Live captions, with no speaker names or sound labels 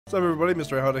What's up, everybody?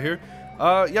 MrRayhonda here.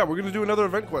 Yeah, we're gonna do another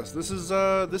event quest. This is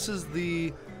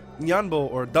the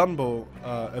Nyanbo or Danbo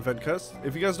event quest.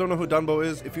 If you guys don't know who Danbo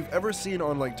is, if you've ever seen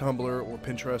on like Tumblr or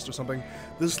Pinterest or something,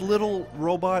 this little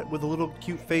robot with a little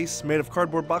cute face made of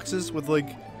cardboard boxes with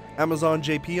like Amazon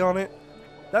JP on it,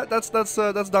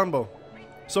 that's Danbo.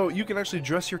 So you can actually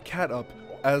dress your cat up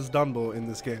as Danbo in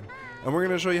this game, and we're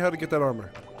gonna show you how to get that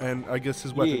armor and I guess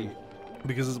his weapon,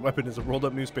 because his weapon is a rolled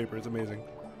up newspaper. It's amazing.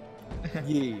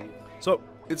 Yeah. So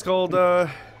it's called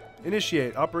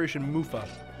Initiate Operation Mufa.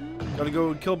 Gotta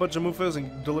go kill a bunch of Mufas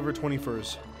and deliver 20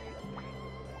 furs.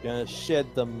 Gonna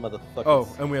shed them motherfuckers.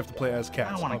 Oh, and we have to play as I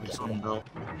cats, don't want to obviously. kill him though.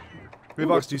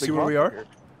 Reebox, do you see where we are?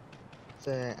 It's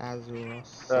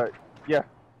Azuros. Yeah,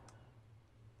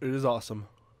 It is awesome.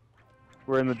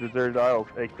 we're in the Deserted Isles,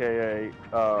 aka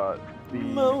the.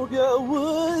 Moga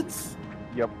Woods.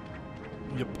 Yep.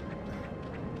 Yep.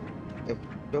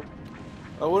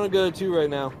 I want to go to 2 right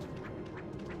now.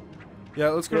 Yeah,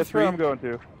 let's go to That's where 3. I'm going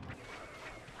to.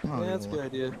 Oh, Yeah, that's a good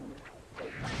idea.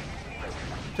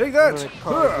 Take I'm that! gonna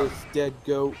carve this dead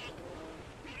goat.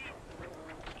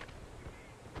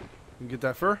 You get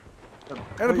that fur? And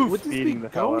a Wait, poof! would these be Beating the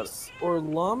hell out of goats or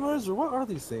llamas or what are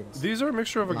these things? These are a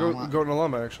mixture of a goat, Llama. goat and a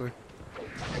llama, actually.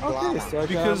 Okay, so I got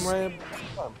Because- 'em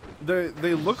right.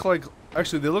 They look like,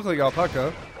 actually they look like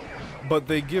alpaca, but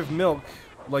they give milk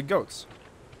like goats.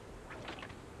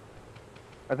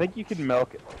 I think you can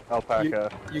milk alpaca.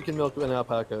 You can milk an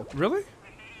alpaca. Really?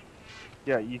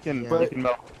 Yeah, you can. Yeah. You can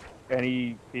milk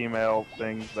any female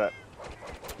things that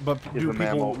But Is do a people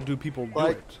mammal. do people do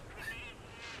Like- it?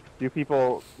 do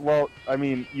people. Well, I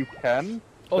mean, you can.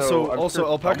 Also, so I'm also sure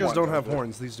alpacas someone don't does have it.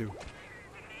 horns. These do.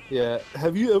 Yeah.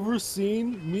 Have you ever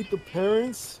seen Meet the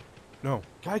Parents? No.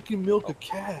 Guy can milk a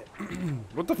cat.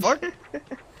 What the fuck?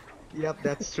 Yep,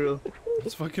 that's true.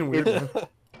 That's fucking weird, man.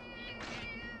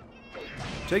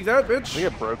 Take that, I bitch! think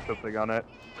it broke something on it.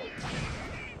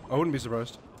 I wouldn't be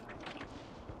surprised.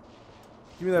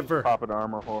 Give me that fur. Pop an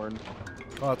armor horn.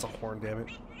 Oh, that's a horn, damn it.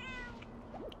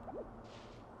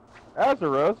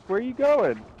 Azeros, where are you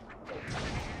going?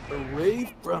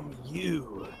 Away from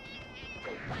you.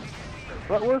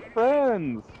 But we're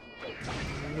friends.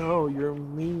 No, you're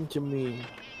mean to me.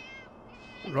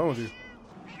 What's wrong with you?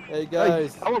 Hey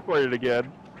guys, I teleported again.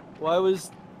 why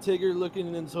was Tigger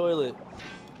looking in the toilet?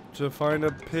 To find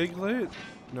a piglet?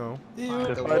 No. Ew.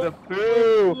 Just find a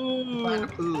poo. Find a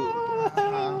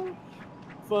poo.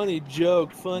 Funny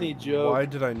joke, funny joke. Why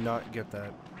did I not get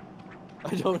that?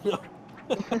 I don't know.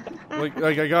 Like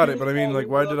I got it, but I mean, like,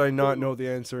 why did I not know the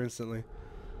answer instantly?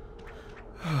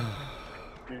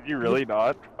 Did you really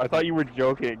not? I thought you were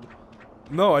joking.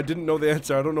 No, I didn't know the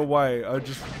answer. I don't know why. I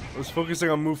was focusing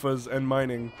on Mufas and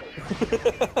mining.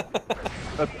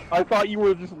 I thought you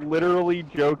were just literally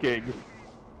joking.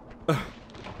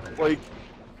 Like,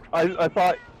 I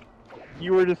thought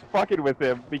you were just fucking with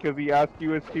him because he asked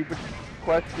you a stupid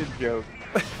question joke.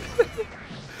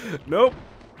 Nope.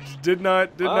 Did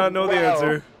not know the wow.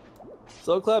 answer.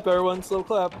 Slow clap, everyone. Slow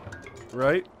clap.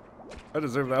 Right? I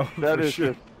deserve that one. That for is sure.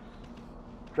 just,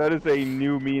 that is a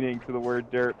new meaning to the word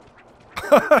derp.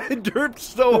 I derped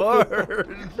so hard.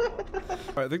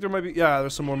 Alright, I think there might be. Yeah,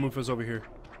 there's some more Mufas over here.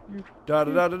 Da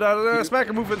da da da da da. Smack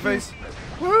a Mufa in the face.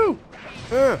 Woo!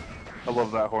 Yeah. I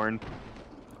love that horn.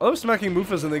 I love smacking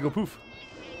Mufas and they go poof.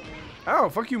 Ow!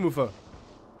 Fuck you, Mufa.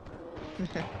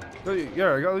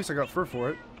 Yeah, at least I got fur for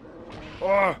it.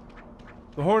 Oh!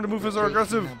 The horned Mufas are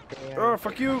aggressive. Oh,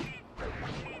 fuck you!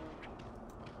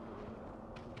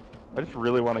 I just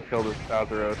really want to kill this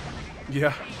Azeros.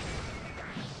 Yeah.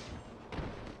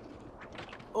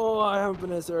 Oh, I haven't been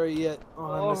in this area yet.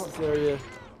 Oh, I missed this area.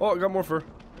 Oh, I got more fur.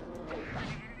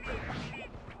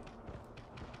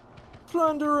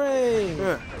 Plundering!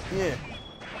 Yeah. Yeah.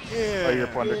 Yeah. Oh, you're a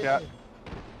plunder cat?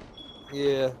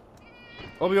 Yeah.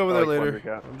 I'll be over I there like later.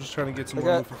 Plunder Cat. I'm just trying to get some I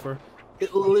more got- Mufa fur.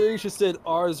 It literally just said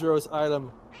Arzuros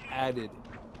item added.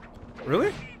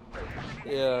 Really?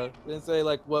 Yeah. It didn't say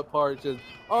like what part, it just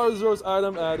Arzuros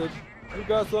item added. You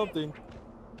got something.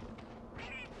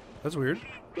 That's weird.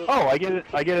 Oh, I get it.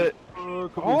 I get it.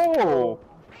 Oh!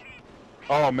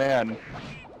 Oh, man.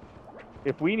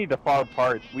 If we need to farm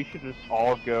parts, we should just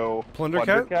all go Plunder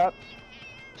Plunder Cat?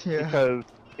 Cat Yeah. because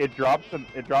it drops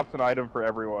an item for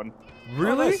everyone.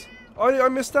 Really? nice. I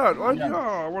missed out. Yeah.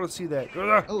 Oh, I want to see that.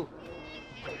 Ugh. Oh.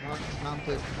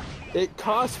 Mounted. It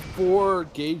costs 4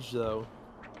 gauge though.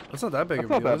 That's not that big That's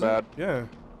of a not deal, that is bad. it? Yeah.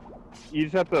 You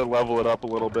just have to level it up a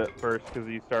little bit first because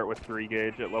you start with 3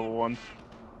 gauge at level 1.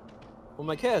 Well,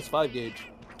 my cat has 5 gauge.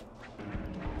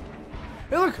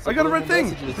 Hey, look! I Some got a little red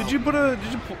thing. messages. Did you put a?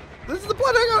 Did you? This is the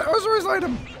blood. I got Ozor's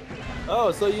item.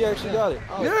 Oh, so you actually got it.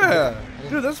 Oh, Yeah,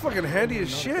 dude, that's fucking handy as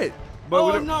shit. But Oh,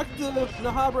 we I don't- knocked the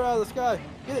Nahabra out of the sky.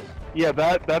 Get it. Yeah,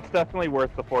 that's definitely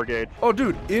worth the 4 gauge. oh,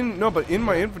 dude, but in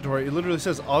my inventory, it literally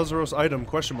says Ozeros item ?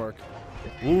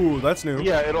 Ooh, that's new.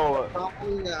 Yeah, it'll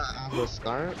Probably the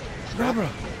scar. Canabra,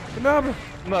 Canabra.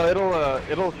 no,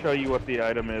 it'll show you what the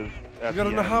item is. I At got a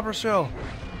the end. Nahabra shell.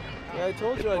 Yeah, I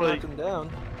told you I It's knocked like- him down.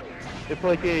 It's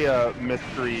like a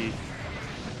mystery.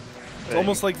 It's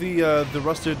almost like the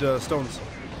rusted stones.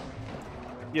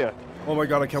 Yeah. Oh my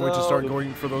god, I can't wait to start So-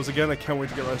 going for those again. I can't wait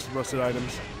to get rusted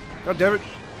items. God damn it.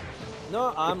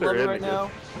 No, I'm they're loving in, right I guess.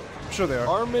 now. I'm sure they are.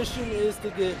 Our mission is to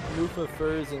get Mufa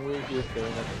furs, and we're here for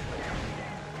it.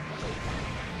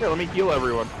 Here, let me heal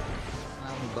everyone.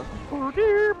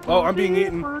 Oh, I'm being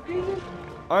eaten.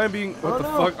 I am being. What Oh, the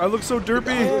no. fuck? I look so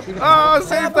derpy. Happy. Ah,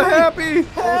 save the happy.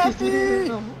 Happy!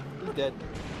 He's dead.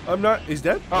 I'm not. He's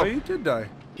dead? Oh. Oh, he did die.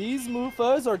 These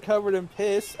Mufas are covered in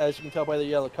piss, as you can tell by the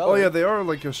yellow color. Oh, yeah, they are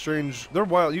like a strange. They're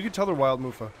wild. You can tell they're wild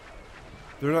Mufa.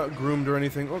 They're not groomed or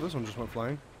anything. Oh, this one just went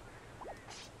flying.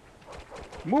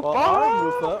 Move Well, on! our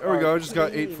Mufa There we go, are I just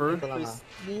got 8 fur.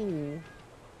 pristine.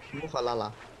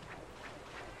 Mufalala.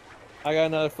 I got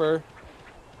another fur.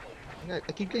 I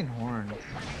keep getting horns.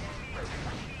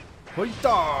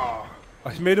 Hoita!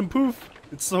 I made him poof.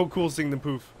 It's so cool seeing them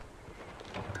poof.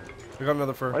 I got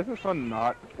another Why fur. is this one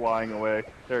not flying away?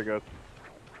 There it goes.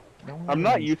 No I'm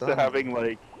not one's used to done. having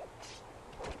like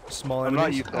Small I'm not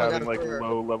enemies. used to Oh, I got having a like fur.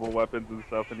 low level weapons and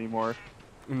stuff anymore.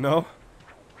 No?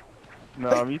 No,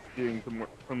 I'm used to doing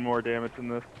some more damage in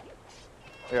this.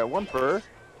 I got 1 fur.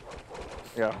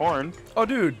 I got horn. Oh,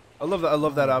 dude. I love that. I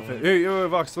love that outfit. Hey,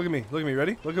 Vox, look at me. Look at me.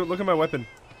 Ready? Look at my weapon.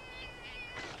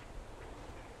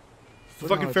 It's the Look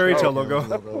fucking how fairy it's tale broken. logo.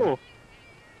 That's cool.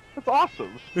 That's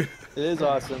awesome. It is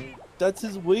awesome. That's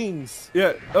his wings.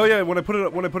 Yeah. Oh yeah. When I put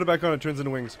it back on, it turns into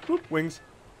wings. Boop, wings.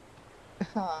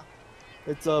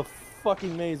 It's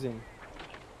fucking amazing.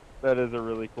 That is a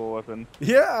really cool weapon.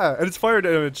 Yeah, and it's fire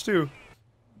damage too.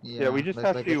 Yeah, we just that's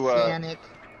have like to, a Sonic.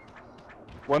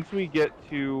 Once we get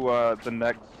to the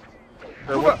next,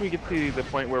 or Move once up. we get to the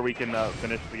point where we can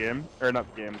finish the game, or not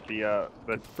the game,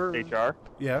 the Fur. HR,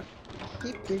 Yeah.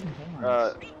 Keep getting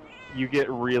horns. you get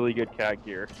really good cat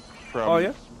gear from Oh,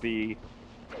 yeah?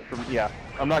 yeah.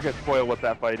 I'm not gonna spoil what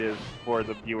that fight is for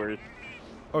the viewers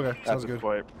Okay. at Sounds this good.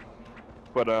 point,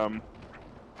 but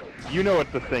you know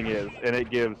what the thing is, and it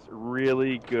gives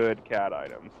really good cat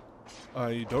items.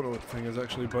 I don't know what the thing is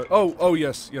actually, but oh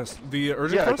yes. The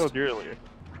urgent Yeah, I quest. told you earlier.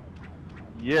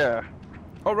 Yeah,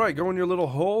 All right, go in your little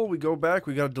hole. We go back.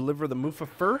 We gotta deliver the Mufa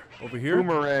fur over here.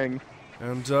 boomerang.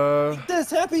 And This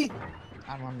happy.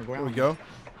 I'm on the there ground. we go.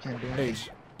 Can't do anything. 8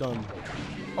 done.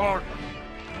 Oh, I'll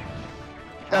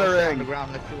stay on Batarang. the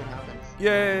ground. Let's see what happens.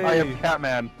 yay! I am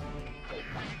Catman.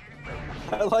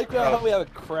 I like how we have a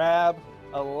crab,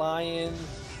 a lion,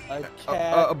 a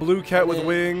cat, a blue cat with and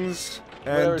wings,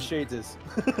 whatever and Shades is.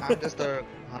 I'm just a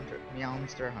hunter.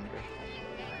 Meowster hunter.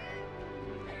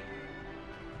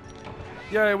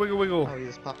 yay! Wiggle wiggle. Oh, you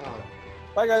just pop out.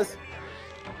 Bye guys.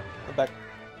 I'm back.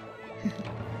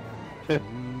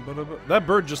 That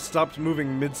bird just stopped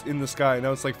moving mid in the sky.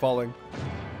 Now it's like falling.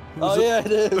 Oh yeah,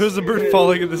 it is. There's a bird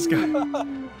falling in the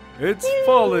sky. It's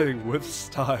falling with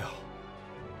style.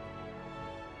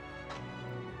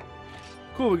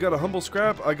 Cool, we got a humble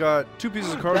scrap. I got 2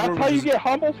 pieces of cardboard. That's how which you is- get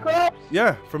humble scraps?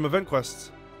 Yeah, from event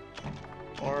quests.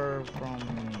 Or from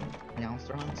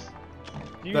Meowster hunts.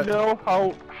 Do you That- know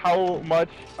how much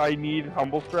I need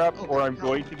humble scraps, Oh, or I'm no.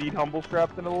 going to need humble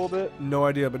scraps in a little bit? No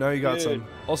idea, but now you got Dude. some.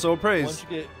 Also, praise.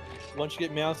 Once you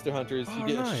get Meowster Hunters, you Oh,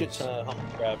 get a shit nice. ton of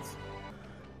humble crabs.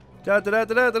 Da da da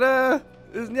da da da da.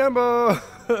 It's Nyanbo.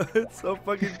 It's so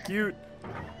fucking cute.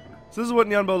 So this is what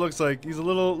Nyanbo looks like. He's a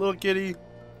little kitty,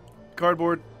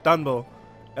 cardboard Danbo,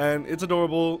 and it's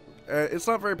adorable. It's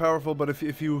not very powerful, but if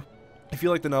you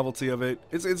like the novelty of it,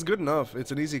 it's good enough.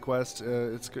 It's an easy quest.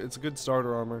 It's a good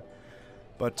starter armor.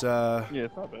 But Yeah,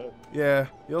 it's not bad. yeah,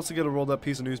 you also get a rolled up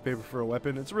piece of newspaper for a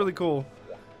weapon. It's really cool.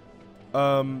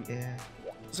 Yeah.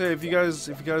 So if you guys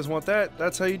want that,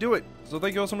 that's how you do it. So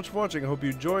thank you all so much for watching. I hope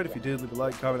you enjoyed. If you did, leave a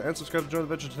like, comment, and subscribe to join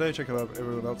the adventure today. Check out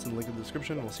everyone else in the link in the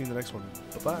description. We'll see you in the next one.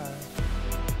 Bye bye.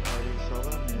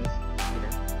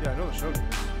 Yeah, I know the show is.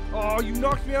 Oh, you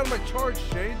knocked me out of my charge,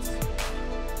 Shades.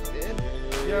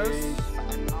 Yes.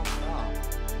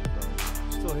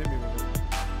 Still hit me with it.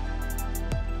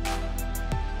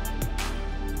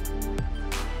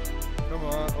 Come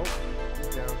on. Oh, he's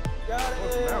down. Got Oh,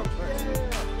 it's it. a mouse. Nice.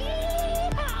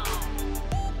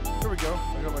 There we go.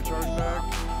 I got my charge back.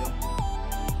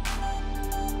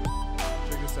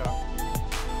 Check this out.